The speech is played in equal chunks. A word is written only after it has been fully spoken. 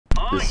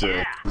This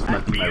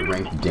might be my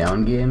ranked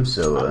down game,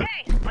 so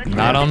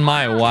not on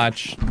my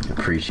watch.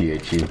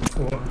 Appreciate you.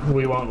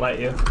 We won't let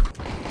you.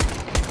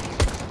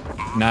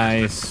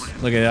 Nice.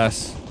 Look at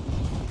us.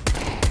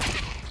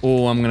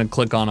 Oh, I'm gonna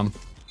click on him.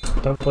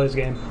 Don't play his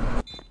game.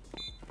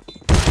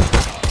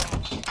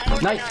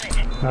 Nice.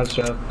 Nice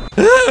job.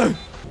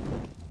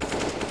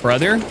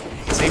 Brother,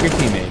 save your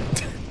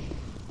teammate.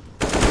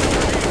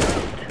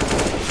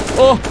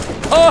 Oh!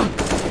 Oh!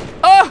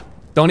 Oh!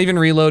 Don't even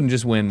reload and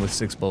just win with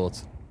 6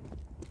 bullets.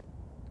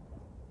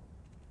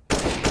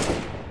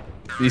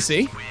 You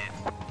see?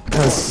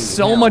 That was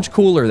so much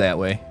cooler that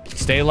way.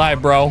 Stay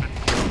alive, bro.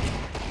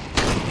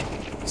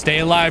 Stay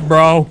alive,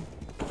 bro.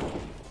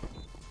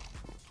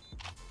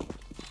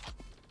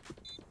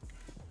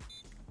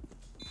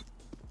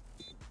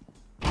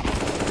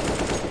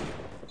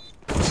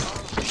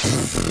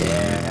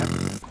 Yeah.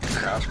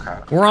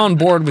 We're on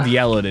board with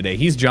yellow today.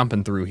 He's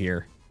jumping through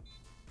here.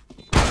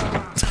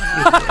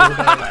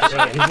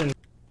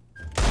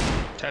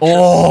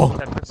 Oh!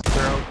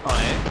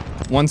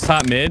 One's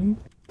top mid.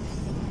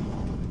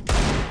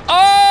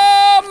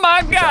 Oh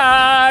my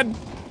god!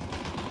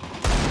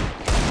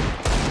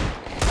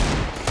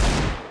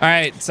 All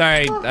right,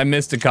 sorry, I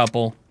missed a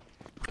couple.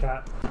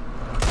 Cat.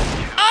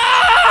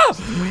 Ah!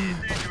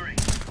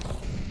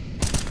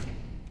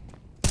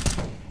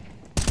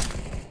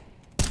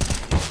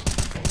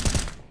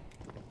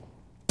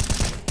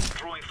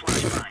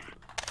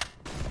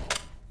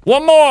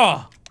 One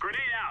more!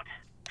 Grenade out.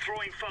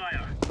 Throwing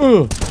fire.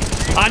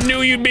 I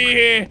knew you'd be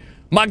here.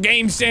 My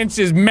game sense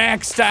is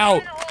maxed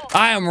out.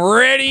 I am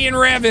ready and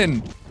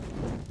revving.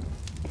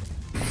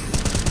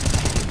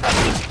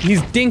 He's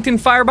dinked in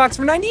Firebox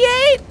for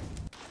 98.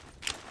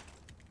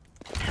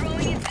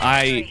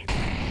 I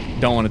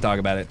don't want to talk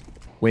about it.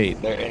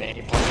 Wait. They're in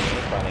 8 points in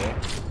front of you.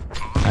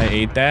 I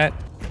ate that.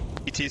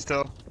 CT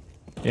still.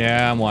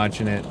 Yeah, I'm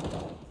watching it.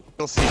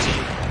 Still CT.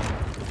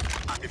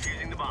 I'm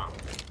defusing the bomb.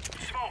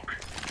 Smoke.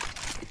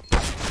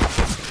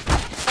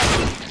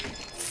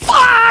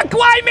 Fuck!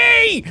 Why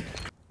me?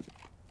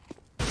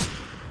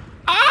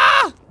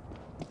 Ah!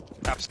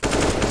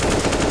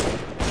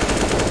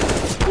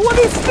 What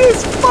is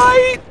this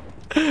fight?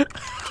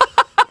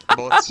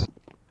 Bullets.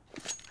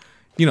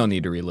 You don't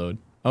need to reload.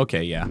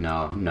 Okay, yeah.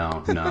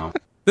 No.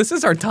 This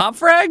is our top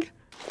frag?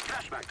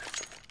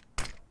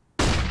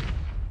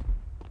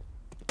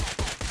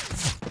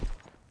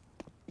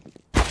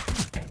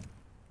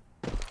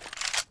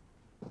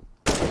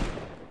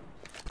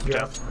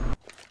 Yeah.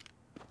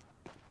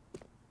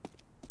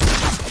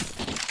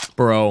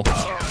 Bro.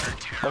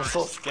 I'm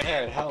so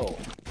scared. Help.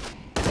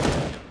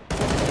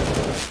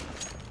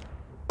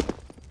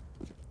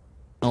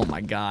 Oh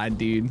my god,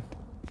 dude.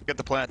 Get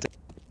the plant.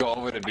 Go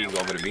over to B. Go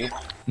over to B.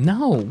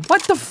 No.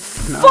 What the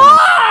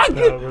fuck?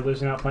 No, we're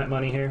losing out plant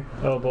money here.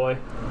 Oh boy.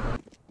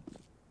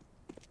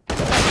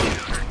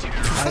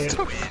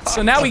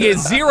 So now we get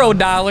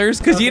 $0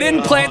 because you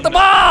didn't plant the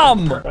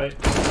bomb. Right.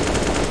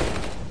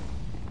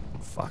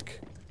 Fuck.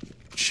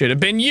 Should have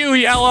been you,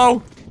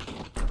 yellow.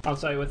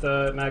 Outside with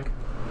mag.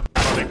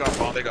 Oh, they got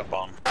bomb. They got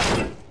bomb.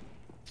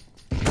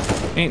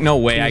 Ain't no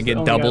way I get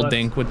only double guy left.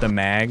 dink with the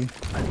mag.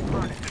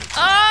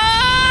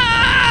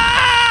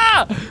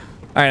 Ah!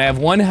 All right, I have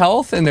 1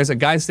 health, and there's a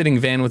guy sitting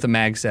van with a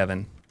mag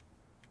 7.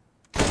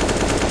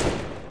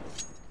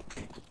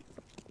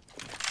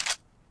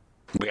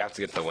 We have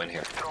to get the win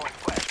here. Throwing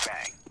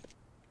flashbang.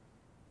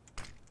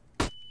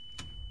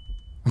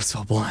 I'm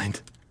so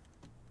blind.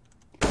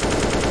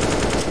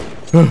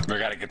 We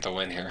gotta get the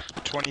win here.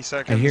 20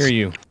 seconds. I hear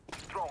you.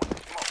 Throwing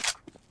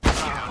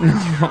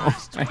smoke.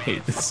 I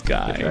hate this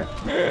guy.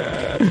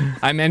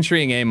 I'm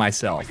entering A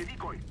myself,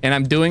 and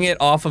I'm doing it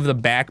off of the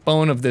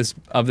backbone of this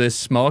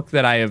smoke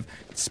that I have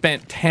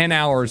spent 10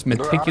 hours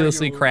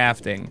meticulously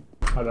crafting.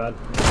 My bad.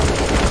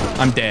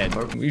 I'm dead.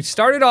 We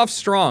started off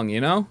strong,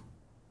 you know?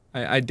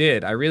 I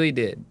did. I really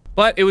did.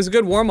 But it was a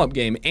good warm-up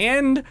game,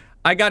 and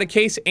I got a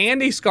case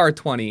and a Scar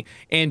 20,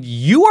 and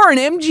you are an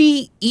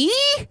MGE?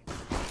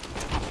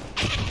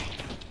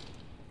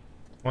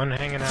 One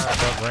hanging out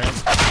above ramp.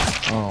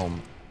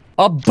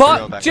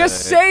 Above,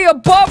 just say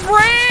above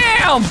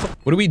ramp!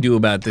 What do we do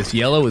about this?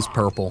 Yellow is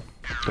purple.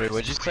 Wait,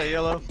 what'd you say,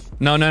 yellow?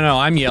 No,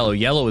 I'm yellow.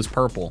 Yellow is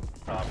purple.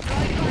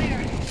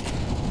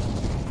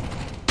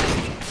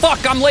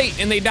 Fuck, I'm late,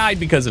 and they died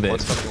because of it.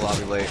 What's fucking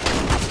lobby late?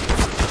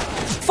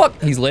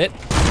 Fuck, he's lit.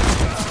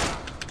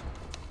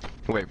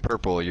 Wait,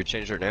 purple, you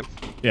changed your name?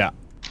 Yeah.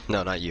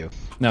 No, not you.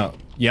 No,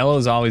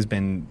 yellow's always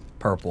been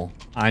purple.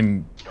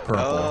 I'm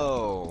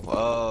purple.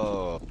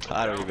 Oh,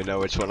 I don't even know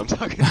which one I'm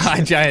talking to.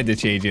 I had to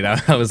change it.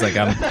 I was like,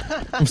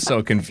 I'm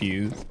so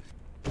confused.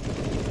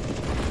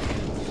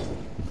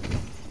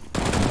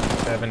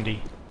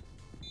 70.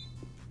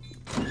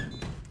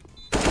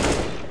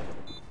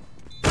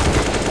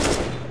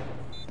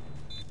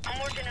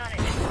 I'm working on it.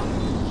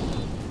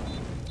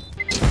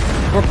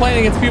 We're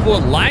playing against people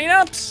with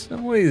lineups?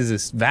 What is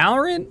this,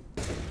 Valorant?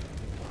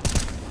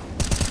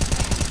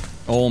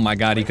 Oh my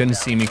god, he couldn't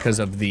see me because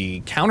of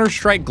the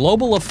Counter-Strike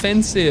Global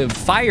Offensive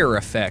fire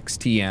effects,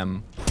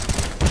 TM.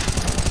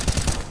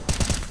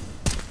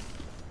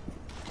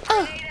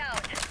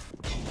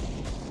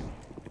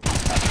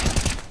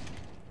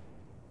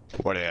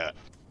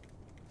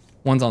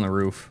 One's on the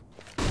roof.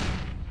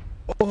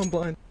 Oh, I'm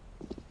blind.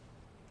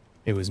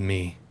 It was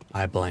me.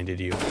 I blinded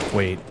you.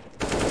 Wait.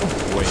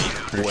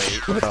 Wait.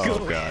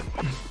 Oh god.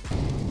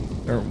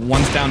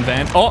 One's down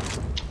vent. Oh!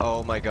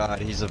 Oh my god,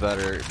 he's a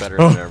better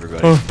than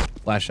everybody.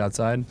 Flash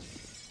outside.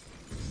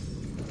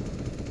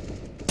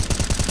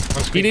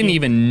 He didn't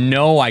even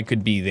know I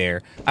could be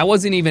there. I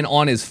wasn't even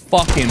on his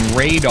fucking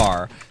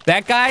radar.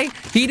 That guy,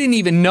 he didn't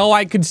even know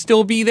I could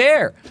still be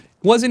there.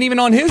 Wasn't even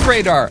on his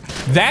radar.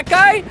 That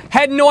guy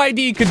had no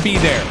idea he could be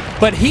there.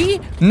 But he,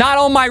 not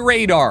on my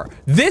radar.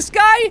 This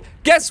guy,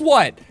 guess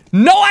what?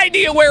 No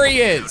idea where he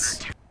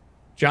is.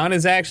 John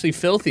is actually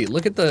filthy.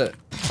 Look at the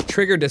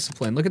trigger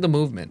discipline. Look at the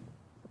movement.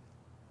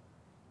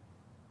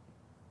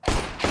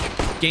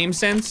 Game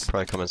sense,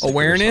 Probably come and see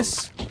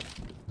awareness,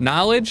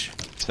 knowledge.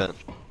 Spent.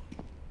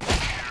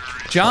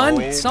 John, Oh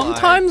my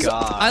sometimes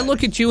God. I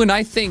look at you and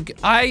I think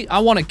I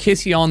want to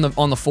kiss you on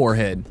the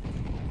forehead.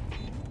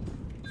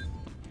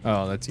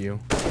 Oh, that's you.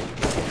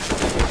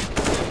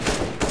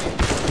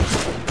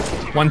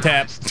 One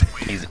tap.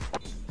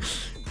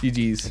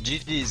 GG's.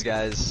 GG's,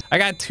 guys. I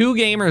got 2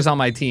 gamers on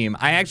my team.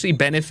 I actually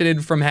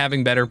benefited from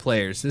having better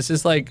players. This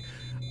is like,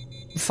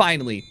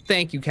 finally,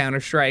 thank you,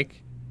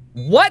 Counter-Strike.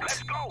 What?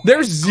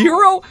 There's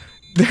 0?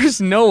 There's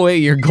no way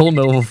you're gold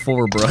Nova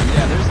 4, bro.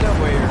 Yeah, there's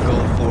no way you're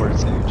gold 4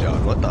 too,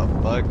 John. What the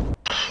fuck?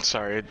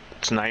 Sorry,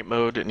 it's night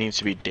mode. It needs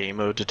to be day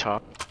mode to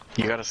talk.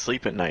 You gotta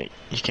sleep at night.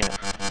 You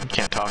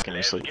can't talk in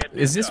your sleep.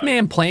 Is this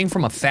man playing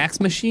from a fax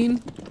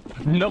machine?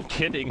 No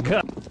kidding.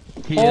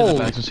 He Oh. is a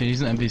fax machine.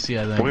 He's an MVC,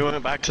 I think. We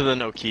went back to the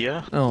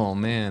Nokia. Oh,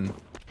 man.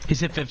 He's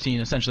hit 15,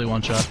 essentially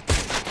one shot.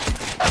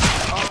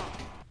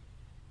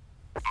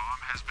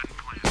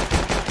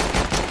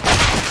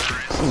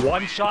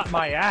 One shot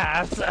my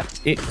ass.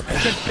 It, I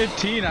said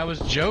 15, I was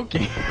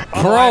joking.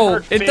 bro,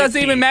 it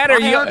doesn't even matter. I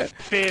You, heard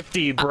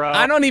 50, bro.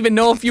 I don't even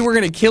know if you were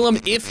gonna kill him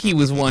if he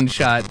was one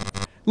shot.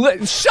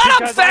 Shut up,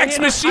 Because fax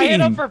I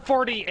hit him machine! for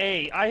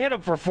 48. I hit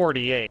him for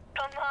 48.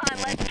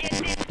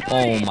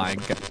 Oh my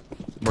god,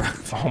 bro.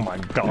 Oh my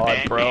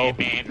god, bro.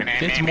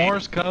 It's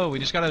Morse code. We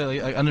just gotta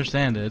like,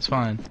 understand it. It's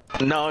fine.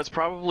 No, it's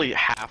probably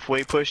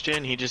halfway pushed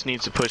in. He just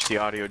needs to push the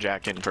audio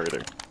jack in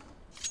further.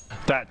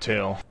 That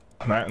too.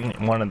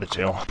 One of the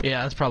two.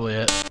 Yeah, that's probably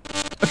it.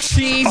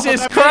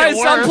 Jesus that made Christ!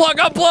 it worse.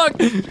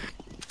 Unplug!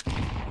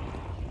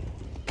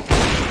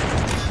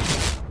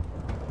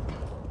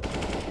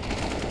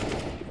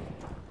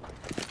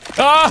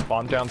 Ah!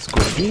 Bomb down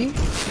Squidgy.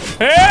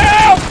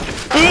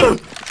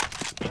 Help!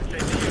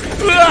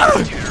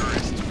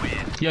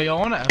 Yo, y'all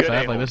want to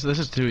FF? Like this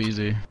is too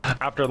easy.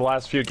 After the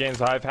last few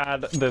games I've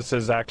had, this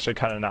is actually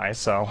kind of nice,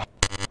 so.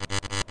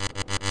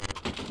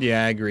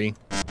 Yeah, I agree.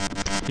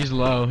 He's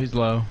low. He's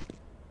low.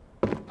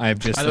 I have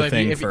just By the way,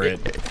 thing for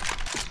it.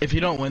 If you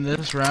don't win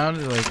this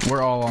round, like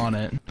we're all on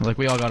it. Like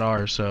we all got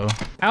ours. So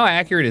How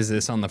accurate is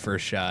this on the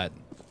first shot?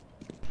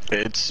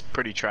 It's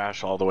pretty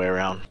trash all the way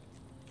around.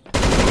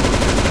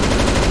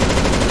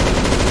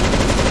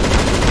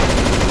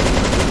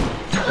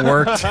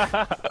 Worked.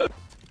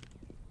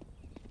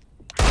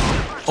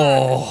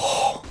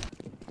 Oh.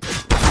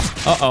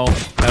 Uh-oh.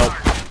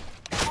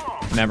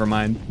 Help. Never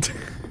mind.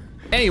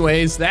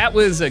 Anyways, that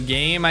was a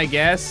game, I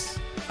guess.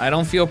 I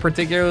don't feel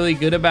particularly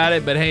good about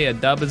it, but hey, a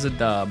dub is a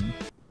dub.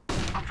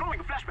 I'm throwing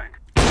a flashbang.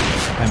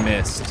 I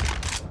missed.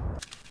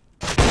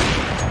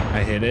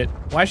 I hit it.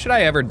 Why should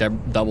I ever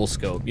double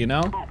scope, you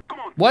know?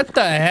 What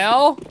the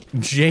hell?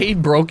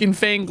 Jade Broken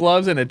Fang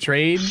gloves in a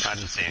trade? I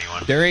didn't see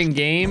anyone. During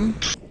game?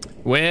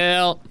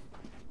 Well.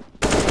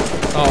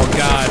 Oh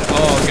god,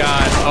 oh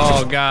god,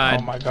 oh god.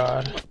 Oh my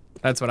god.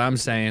 That's what I'm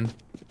saying.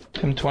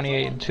 Him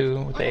 28 and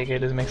 2 with the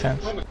AK doesn't make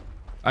sense.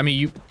 I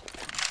mean,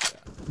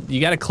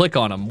 you gotta click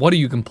on him. What are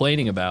you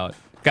complaining about?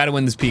 Gotta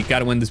win this peak,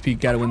 gotta win this peak,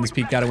 gotta win this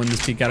peak, gotta win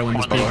this peak, gotta win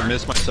this peak. I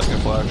missed my second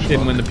flash.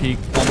 Didn't win the peak.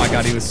 Oh my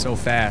god, he was so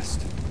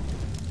fast.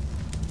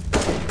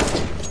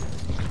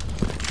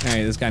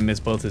 Alright, this guy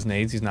missed both his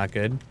nades. He's not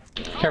good.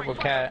 Careful,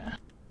 cat.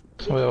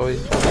 So he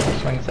always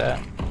swings that.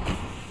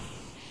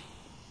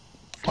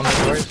 On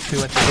the doors, who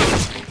went to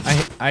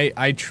do?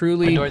 I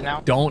truly Indoors now?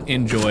 don't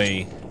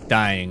enjoy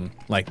dying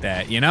like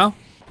that, you know?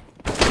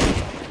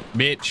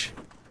 Bitch.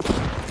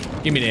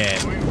 Give me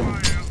that.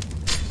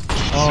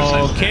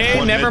 Okay,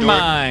 One never mid door.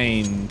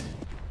 mind.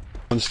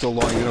 One's still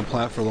long. You're gonna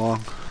plant for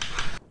long.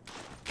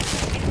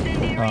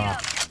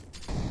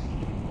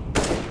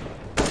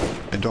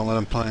 And don't let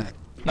him plant.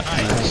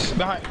 Nice.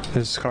 Behind.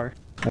 His car.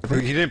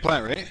 He didn't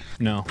plant, right?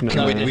 No. We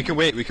can wait. We can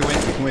wait. We can wait.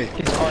 We can wait.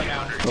 His car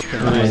now. Okay,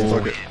 Nice. nice.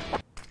 Okay.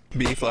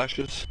 B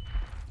flashes.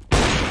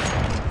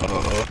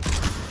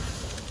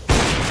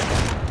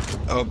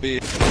 Oh, B.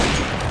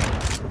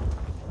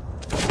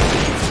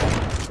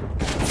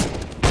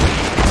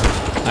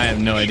 I have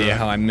no idea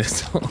how I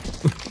missed.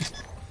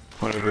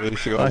 Whatever it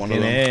is, you got one of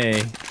Fucking them.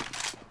 A.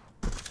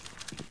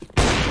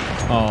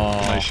 Oh.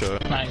 Nice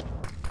shot. Nice.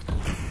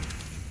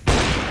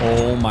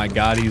 Oh my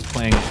god, he was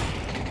playing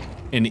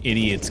an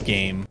idiot's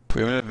game.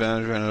 We have an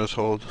advantage right now. Just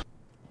hold.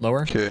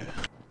 Lower? Okay.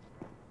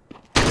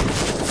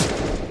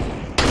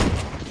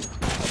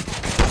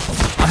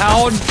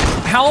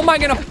 how am I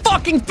gonna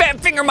fucking fat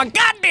finger my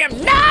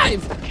goddamn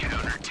knife?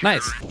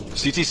 Nice.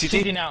 CT, CT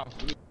CT. now.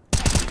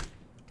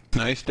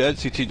 Nice, dead.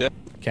 CT dead.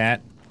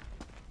 Cat.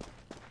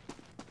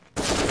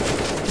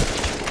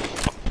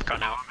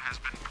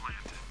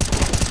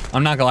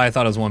 I'm not gonna lie, I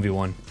thought it was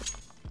 1v1.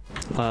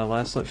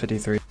 Last lit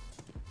 53.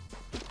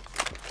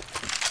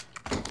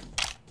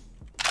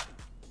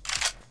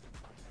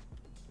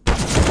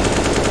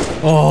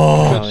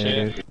 Oh, Oh,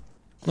 yeah, dude.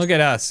 look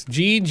at us.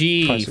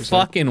 GG. Closer, sir.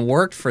 Fucking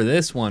worked for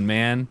this one,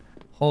 man.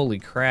 Holy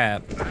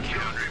crap.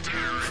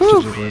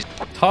 Whew.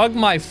 Tug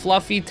my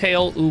fluffy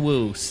tail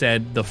uwu,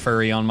 said the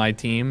furry on my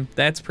team.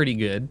 That's pretty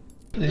good.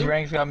 These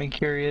ranks got me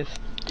curious.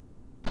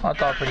 I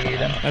thought pretty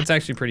even. That's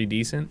actually pretty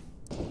decent.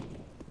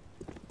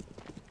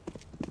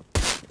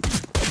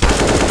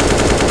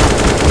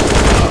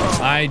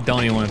 I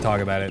don't even want to talk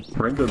about it.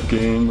 Ranked up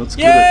game, let's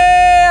get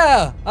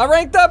Yeah! I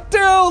ranked up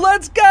too!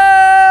 Let's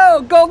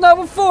go! Gold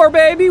level 4,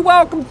 baby!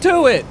 Welcome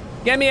to it!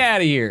 Get me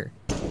out of here.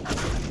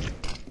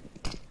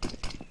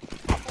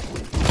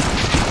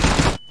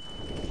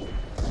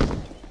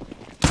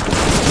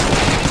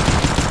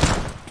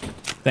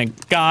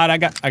 Thank God I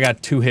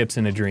got 2 hips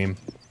in a dream.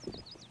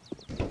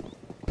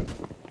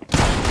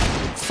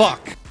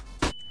 Fuck.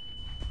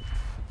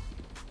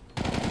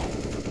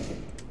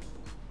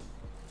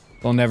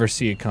 They'll never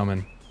see it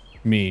coming.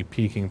 Me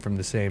peeking from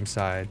the same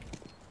side.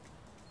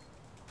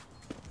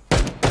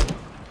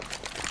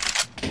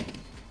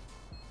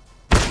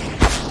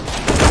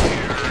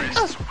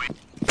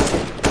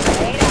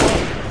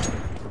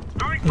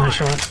 Nice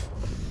shot.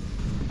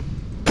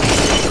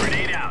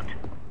 Grenade out.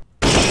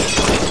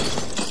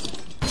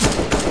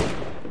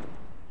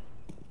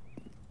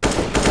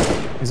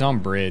 He's on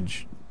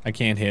bridge. I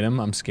can't hit him.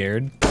 I'm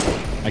scared.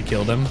 I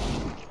killed him.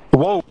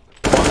 Whoa.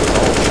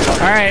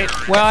 Alright,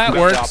 well that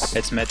works.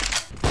 It's mid.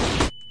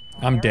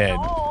 I'm dead.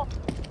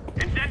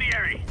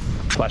 Incendiary.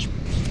 Flash.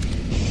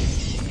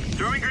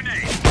 Throwing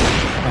grenade.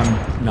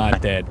 I'm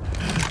not dead.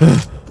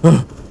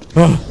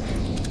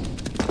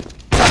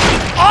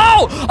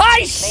 Oh!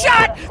 I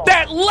shot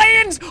that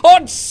lands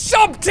on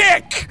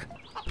subtick!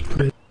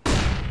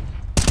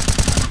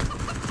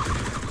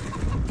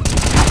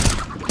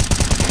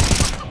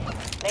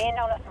 Laying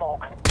down a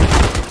smoke.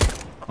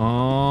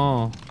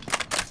 Oh.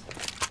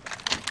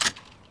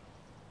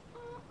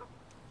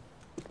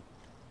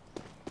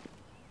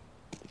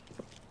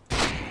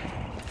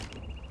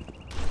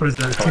 What is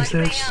that?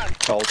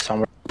 2-6? Hold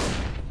somewhere.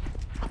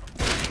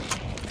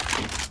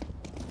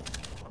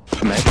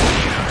 Mid.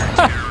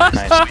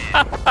 Nice.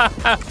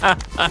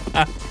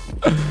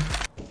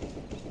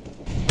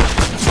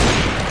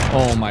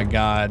 Oh my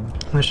God.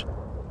 Nice.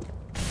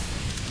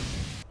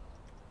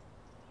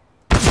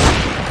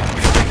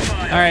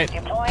 Alright,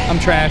 I'm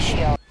trash.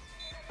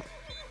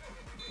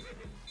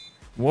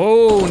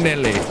 Whoa,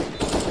 Nelly.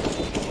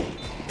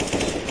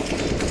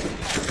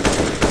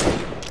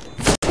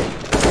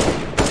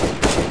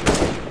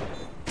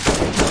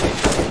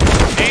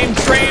 Aim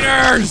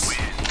trainers!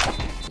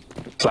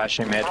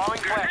 Flashing mid. Throwing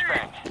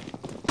flashbang.